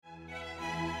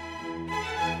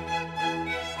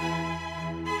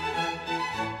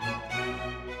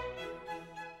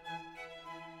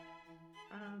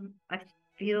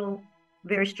feel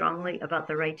very strongly about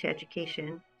the right to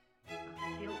education.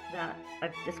 I feel that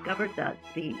I've discovered that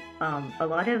a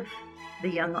lot of the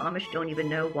young Amish don't even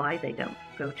know why they don't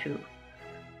go to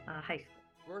high school.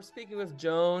 We're speaking with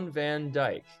Joan Van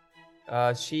Dyke.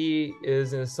 She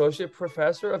is an associate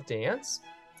professor of dance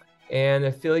and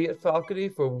affiliate faculty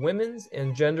for women's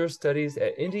and gender studies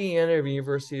at Indiana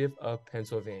University of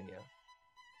Pennsylvania.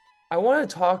 I want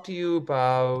to talk to you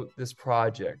about this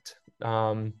project,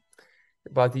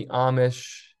 about the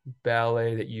Amish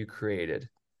ballet that you created.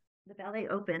 The ballet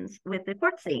opens with the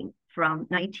court scene from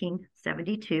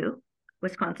 1972,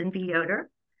 Wisconsin v.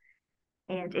 Yoder,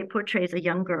 and it portrays a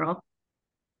young girl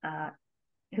uh,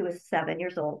 who is 7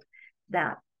 years old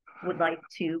that would like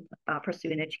to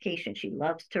pursue an education. She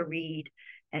loves to read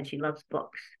and she loves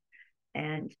books.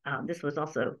 And this was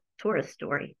also Tora's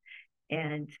story.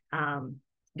 And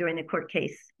during the court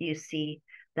case, you see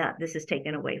that this is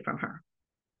taken away from her.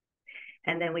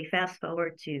 And then we fast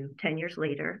forward to 10 years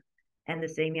later, and the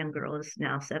same young girl is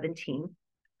now 17.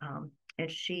 And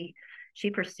she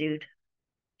pursued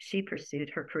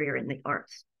her career in the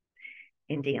arts,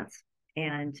 in dance.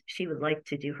 And she would like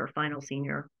to do her final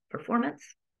senior performance.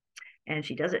 And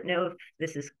she doesn't know if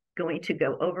this is going to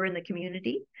go over in the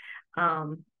community.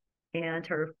 And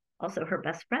her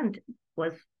best friend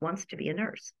wants to be a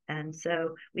nurse. And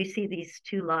so we see these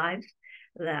two lives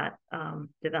that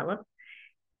develop,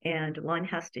 and one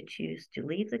has to choose to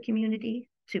leave the community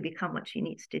to become what she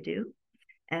needs to do,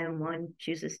 and one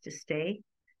chooses to stay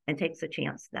and takes a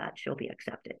chance that she'll be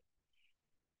accepted.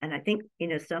 And I think,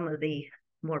 some of the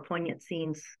more poignant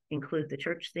scenes include the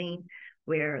church scene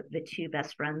where the two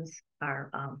best friends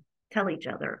are tell each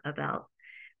other about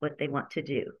what they want to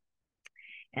do.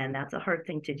 And that's a hard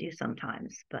thing to do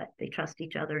sometimes, but they trust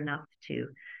each other enough to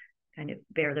kind of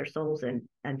bare their souls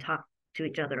and talk to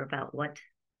each other about what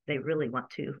they really want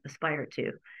to aspire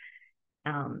to.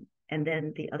 And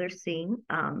then the other scene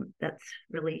that's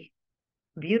really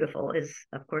beautiful is,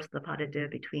 of course, the pas de deux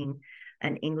between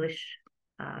an English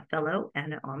fellow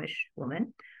and an Amish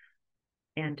woman.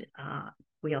 And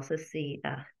we also see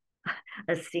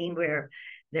a scene where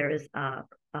there is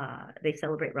they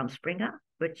celebrate Rumspringa,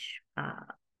 which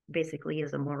basically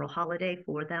is a moral holiday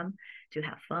for them to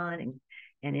have fun.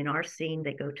 And in our scene,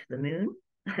 they go to the moon.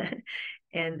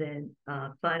 And then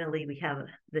finally, we have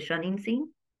the shunning scene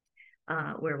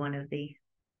where one of the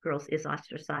girls is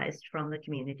ostracized from the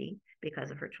community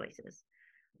because of her choices.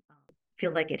 I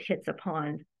feel like it hits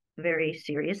upon very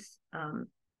serious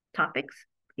topics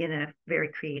in a very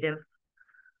creative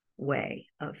way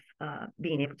of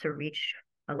being able to reach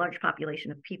a large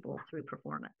population of people through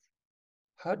performance.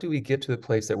 How do we get to the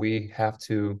place that we have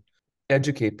to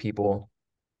educate people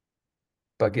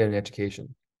about getting an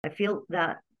education? I feel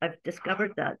that I've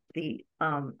discovered that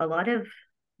a lot of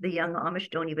the young Amish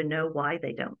don't even know why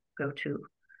they don't go to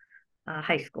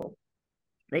high school.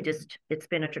 It's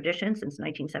been a tradition since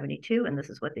 1972, and this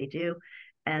is what they do,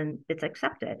 and it's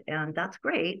accepted, and that's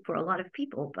great for a lot of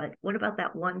people. But what about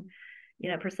that one,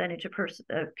 percentage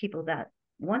of people that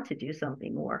want to do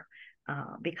something more,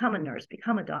 become a nurse,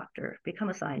 become a doctor, become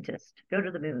a scientist, go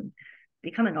to the moon,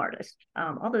 become an artist,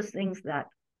 all those things that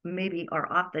maybe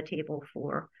are off the table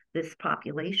for this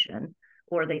population,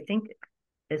 or they think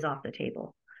is off the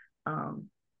table,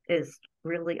 is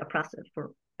really oppressive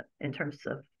in terms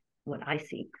of what I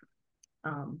see.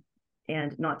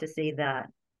 And not to say that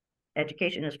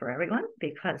education is for everyone,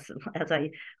 because as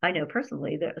I know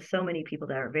personally, there are so many people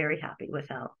that are very happy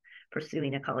without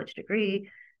pursuing a college degree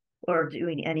or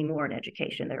doing any more in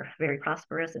education. They're very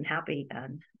prosperous and happy,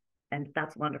 and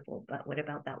that's wonderful. But what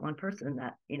about that one person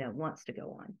that wants to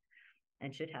go on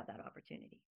and should have that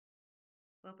opportunity?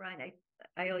 Well, Brian,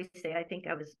 I always say I think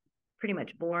I was pretty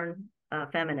much born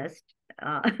feminist.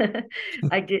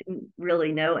 I didn't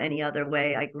really know any other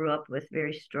way. I grew up with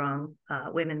very strong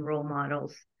women role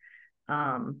models.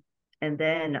 And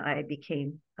then I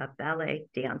became a ballet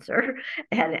dancer.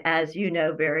 And as you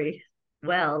know very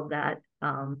well, that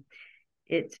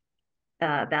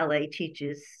ballet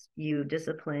teaches you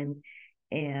discipline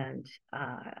and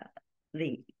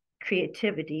the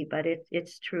creativity, but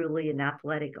it's truly an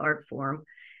athletic art form.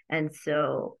 And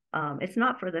so it's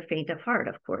not for the faint of heart,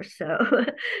 of course. So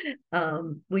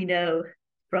we know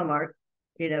from our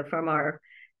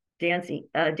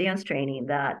dance training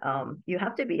that you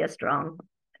have to be a strong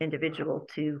individual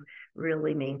to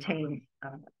really maintain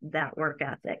that work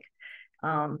ethic.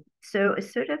 So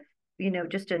it's sort of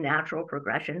just a natural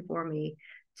progression for me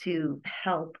to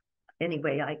help any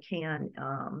way I can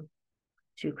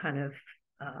to kind of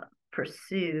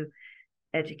pursue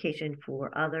education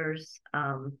for others.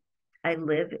 I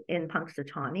live in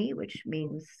Punxsutawney, which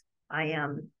means I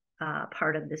am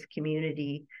part of this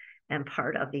community and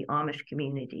part of the Amish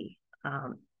community.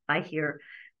 I hear,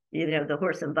 the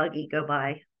horse and buggy go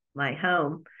by my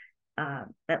home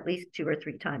at least 2 or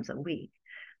 3 times a week.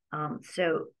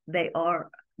 So the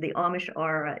Amish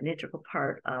are an integral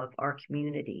part of our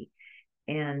community.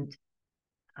 And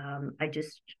I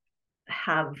just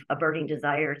have a burning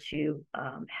desire to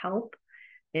help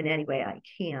in any way I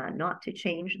can, not to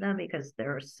change them, because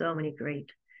there are so many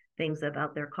great things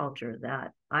about their culture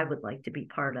that I would like to be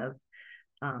part of,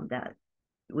 that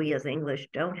we as English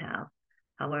don't have.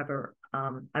 However,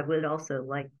 I would also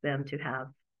like them to have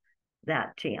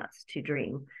that chance to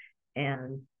dream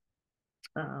and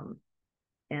um,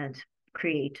 and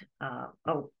create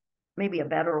maybe a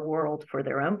better world for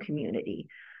their own community.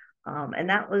 And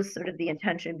that was sort of the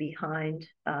intention behind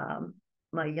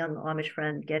my young Amish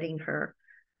friend getting her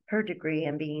degree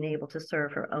and being able to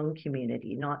serve her own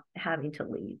community, not having to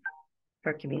leave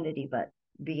her community, but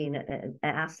being an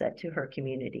asset to her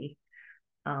community,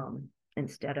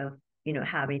 instead of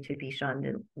having to be shunned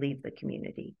and leave the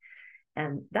community.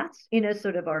 And that's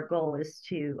sort of our goal, is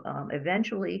to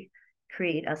eventually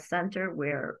create a center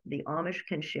where the Amish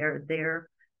can share their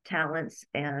talents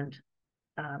and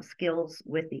skills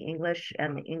with the English,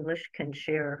 and the English can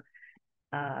share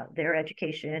their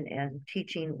education and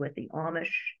teaching with the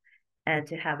Amish, and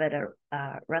to have it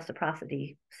a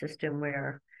reciprocity system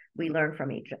where we learn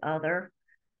from each other,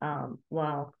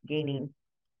 while gaining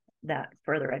that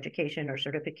further education or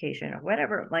certification or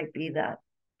whatever it might be that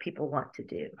people want to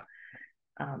do.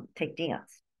 Take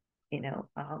dance,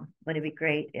 wouldn't it be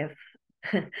great if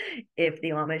if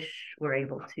the Amish were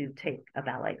able to take a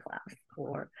ballet class,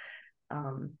 or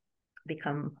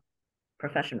become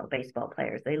professional baseball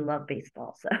players? They love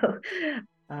baseball.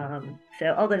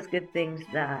 So all those good things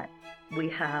that we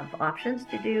have options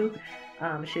to do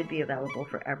should be available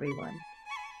for everyone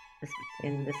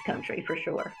in this country, for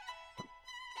sure,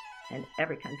 and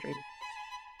every country.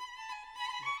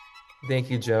 Thank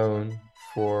you, Joan,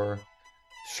 for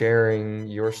sharing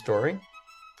your story.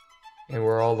 And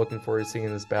we're all looking forward to seeing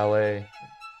this ballet.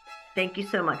 Thank you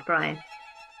so much, Brian.